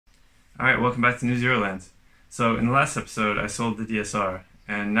Alright, welcome back to New Zero Land. So in the last episode I sold the DSR,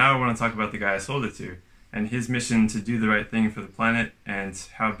 and now I want to talk about the guy I sold it to, and his mission to do the right thing for the planet, and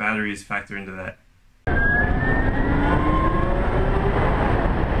how batteries factor into that.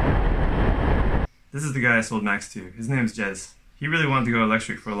 This is the guy I sold Max to. His name's Jez. He really wanted to go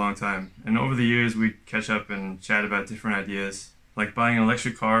electric for a long time, and over the years we'd catch up and chat about different ideas, like buying an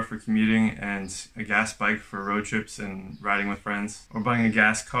electric car for commuting and a gas bike for road trips and riding with friends, or buying a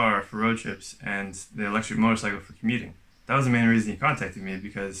gas car for road trips and the electric motorcycle for commuting. That was the main reason he contacted me,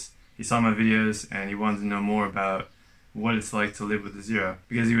 because he saw my videos and he wanted to know more about what it's like to live with a Zero,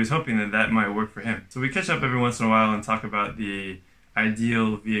 because he was hoping that that might work for him. So we catch up every once in a while and talk about the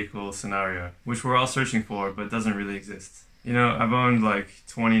ideal vehicle scenario, which we're all searching for but doesn't really exist. You know, I've owned like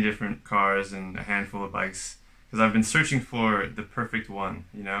 20 different cars and a handful of bikes, because I've been searching for the perfect one,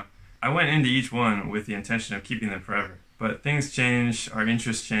 you know? I went into each one with the intention of keeping them forever. But things change, our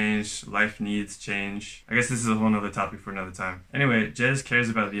interests change, life needs change. I guess this is a whole nother topic for another time. Anyway, Jez cares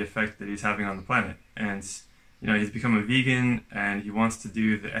about the effect that he's having on the planet. And, you know, he's become a vegan and he wants to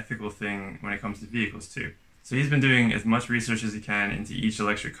do the ethical thing when it comes to vehicles too. So he's been doing as much research as he can into each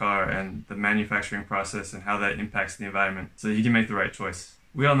electric car and the manufacturing process and how that impacts the environment so he can make the right choice.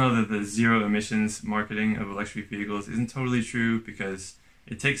 We all know that the zero emissions marketing of electric vehicles isn't totally true, because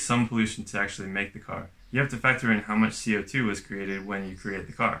it takes some pollution to actually make the car. You have to factor in how much CO2 was created when you create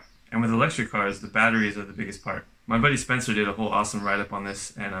the car. And with electric cars, the batteries are the biggest part. My buddy Spencer did a whole awesome write-up on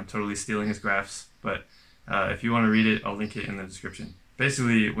this, and I'm totally stealing his graphs, but if you want to read it, I'll link it in the description.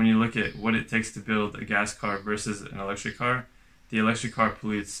 Basically, when you look at what it takes to build a gas car versus an electric car, the electric car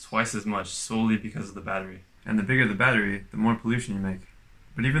pollutes twice as much solely because of the battery. And the bigger the battery, the more pollution you make.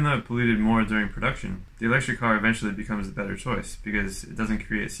 But even though it polluted more during production, the electric car eventually becomes the better choice because it doesn't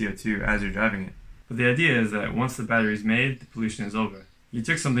create CO2 as you're driving it. But the idea is that once the battery is made, the pollution is over. You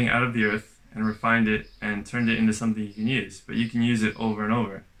took something out of the earth and refined it and turned it into something you can use, but you can use it over and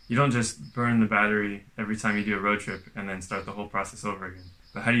over. You don't just burn the battery every time you do a road trip and then start the whole process over again.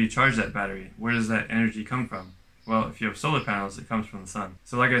 But how do you charge that battery? Where does that energy come from? Well, if you have solar panels, it comes from the sun.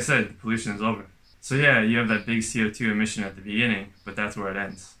 So like I said, the pollution is over. So yeah, you have that big CO2 emission at the beginning, but that's where it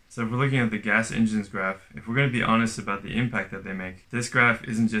ends. So if we're looking at the gas engines graph, if we're going to be honest about the impact that they make, this graph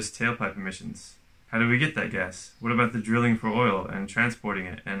isn't just tailpipe emissions. How do we get that gas? What about the drilling for oil and transporting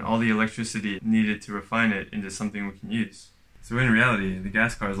it and all the electricity needed to refine it into something we can use? So in reality, the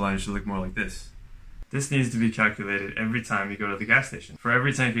gas car's line should look more like this. This needs to be calculated every time you go to the gas station. For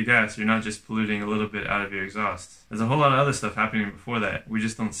every tank of gas, you're not just polluting a little bit out of your exhaust. There's a whole lot of other stuff happening before that. We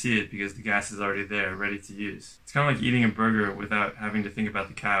just don't see it because the gas is already there, ready to use. It's kind of like eating a burger without having to think about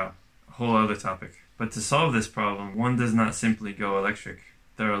the cow. A whole other topic. But to solve this problem, one does not simply go electric.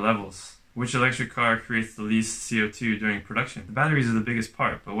 There are levels. Which electric car creates the least CO2 during production? The batteries are the biggest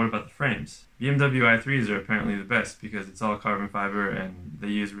part, but what about the frames? BMW i3s are apparently the best because it's all carbon fiber and they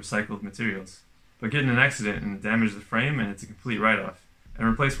use recycled materials. But get in an accident and damage the frame and it's a complete write-off. And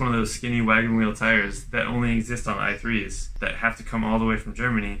replace one of those skinny wagon wheel tires that only exist on i3s that have to come all the way from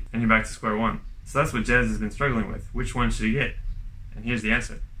Germany, and you're back to square one. So that's what Jez has been struggling with. Which one should he get? And here's the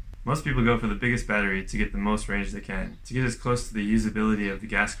answer. Most people go for the biggest battery to get the most range they can, to get as close to the usability of the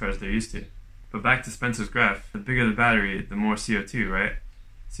gas cars they're used to. But back to Spencer's graph, the bigger the battery, the more CO2, right?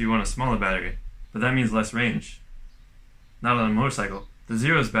 So you want a smaller battery, but that means less range. Not on a motorcycle. The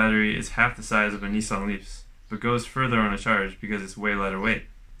Zero's battery is half the size of a Nissan Leaf's, but goes further on a charge because it's way lighter weight.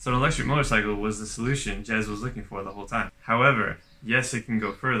 So an electric motorcycle was the solution Jez was looking for the whole time. However, yes, it can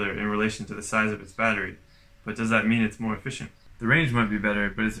go further in relation to the size of its battery, but does that mean it's more efficient? The range might be better,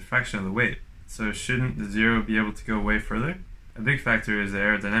 but it's a fraction of the weight. So shouldn't the Zero be able to go way further? A big factor is the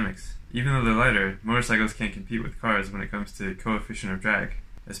aerodynamics. Even though they're lighter, motorcycles can't compete with cars when it comes to coefficient of drag,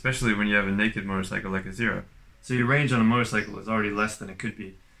 especially when you have a naked motorcycle like a Zero. So your range on a motorcycle is already less than it could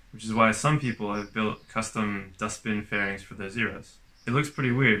be, which is why some people have built custom dustbin fairings for their Zeros. It looks pretty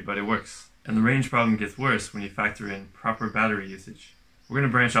weird, but it works. And the range problem gets worse when you factor in proper battery usage. We're going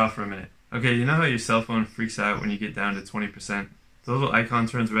to branch off for a minute. Okay, you know how your cell phone freaks out when you get down to 20%? The little icon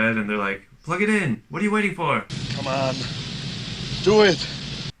turns red and they're like, plug it in! What are you waiting for? Come on, do it!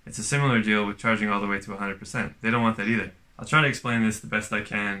 It's a similar deal with charging all the way to 100%. They don't want that either. I'll try to explain this the best I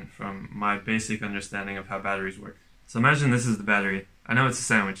can from my basic understanding of how batteries work. So imagine this is the battery. I know it's a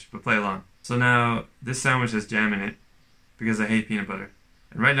sandwich, but play along. So now, this sandwich has jam in it, because I hate peanut butter.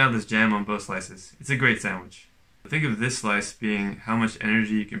 And right now there's jam on both slices. It's a great sandwich. Think of this slice being how much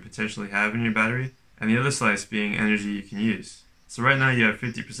energy you can potentially have in your battery, and the other slice being energy you can use. So right now you have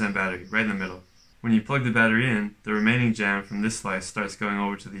 50% battery, right in the middle. When you plug the battery in, the remaining jam from this slice starts going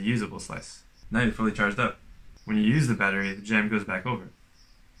over to the usable slice. Now you're fully charged up. When you use the battery, the jam goes back over.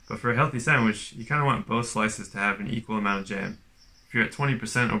 But for a healthy sandwich, you kind of want both slices to have an equal amount of jam. If you're at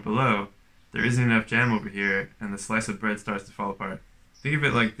 20% or below, there isn't enough jam over here and the slice of bread starts to fall apart. Think of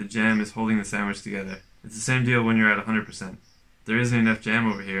it like the jam is holding the sandwich together. It's the same deal when you're at 100%. There isn't enough jam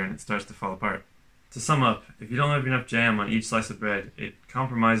over here and it starts to fall apart. To sum up, if you don't have enough jam on each slice of bread, it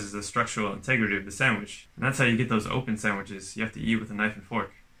compromises the structural integrity of the sandwich. And that's how you get those open sandwiches you have to eat with a knife and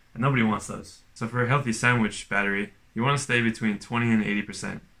fork. And nobody wants those. So for a healthy sandwich battery, you want to stay between 20 and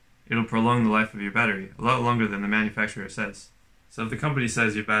 80%. It'll prolong the life of your battery, a lot longer than the manufacturer says. So if the company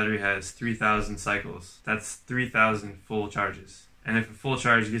says your battery has 3,000 cycles, that's 3,000 full charges. And if a full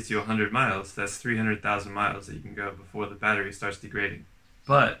charge gets you 100 miles, that's 300,000 miles that you can go before the battery starts degrading.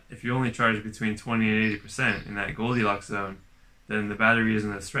 But if you only charge between 20 and 80% in that Goldilocks zone, then the battery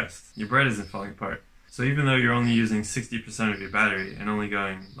isn't as stressed. Your bread isn't falling apart. So even though you're only using 60% of your battery and only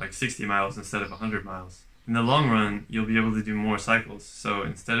going like 60 miles instead of 100 miles, in the long run, you'll be able to do more cycles. So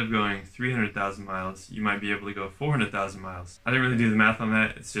instead of going 300,000 miles, you might be able to go 400,000 miles. I didn't really do the math on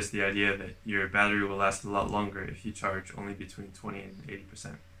that. It's just the idea that your battery will last a lot longer if you charge only between 20 and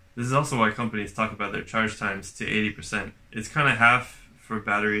 80%. This is also why companies talk about their charge times to 80%. It's kind of half for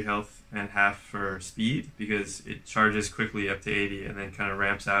battery health and half for speed, because it charges quickly up to 80 and then kind of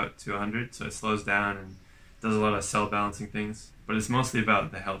ramps out to 100, so it slows down and does a lot of cell balancing things. But it's mostly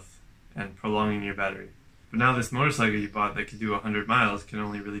about the health and prolonging your battery. But now this motorcycle you bought that could do 100 miles can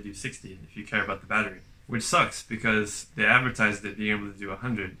only really do 60 if you care about the battery. Which sucks, because they advertised it being able to do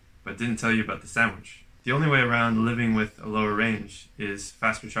 100, but didn't tell you about the sandwich. The only way around living with a lower range is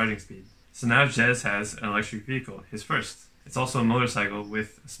faster charging speed. So now Jez has an electric vehicle, his first. It's also a motorcycle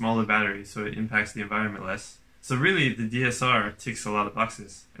with a smaller battery, so it impacts the environment less. So really, the DSR ticks a lot of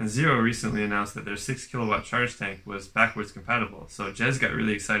boxes. And Zero recently announced that their 6 kilowatt charge tank was backwards compatible, so Jez got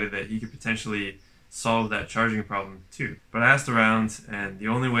really excited that he could potentially solve that charging problem too. But I asked around, and the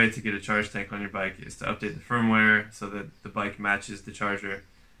only way to get a charge tank on your bike is to update the firmware so that the bike matches the charger.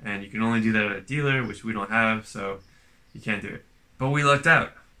 And you can only do that at a dealer, which we don't have, so you can't do it. But we lucked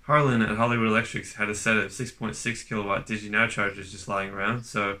out. Harlan at Hollywood Electrics had a set of 6.6 kilowatt DigiNow chargers just lying around,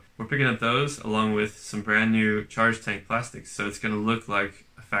 so we're picking up those along with some brand new charge tank plastics, so it's going to look like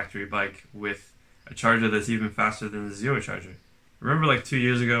a factory bike with a charger that's even faster than the Zero charger. Remember like 2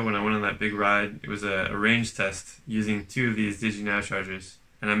 years ago when I went on that big ride? It was a range test using 2 of these DigiNow chargers,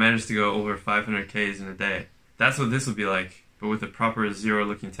 and I managed to go over 500 Ks in a day. That's what this will be like, but with a proper Zero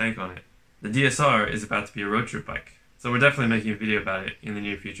looking tank on it. The DSR is about to be a road trip bike, so we're definitely making a video about it in the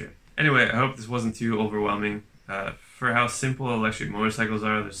near future. Anyway, I hope this wasn't too overwhelming. For how simple electric motorcycles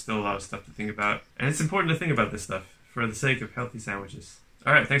are, there's still a lot of stuff to think about. And it's important to think about this stuff for the sake of healthy sandwiches.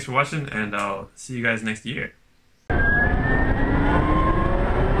 Alright, thanks for watching, and I'll see you guys next year.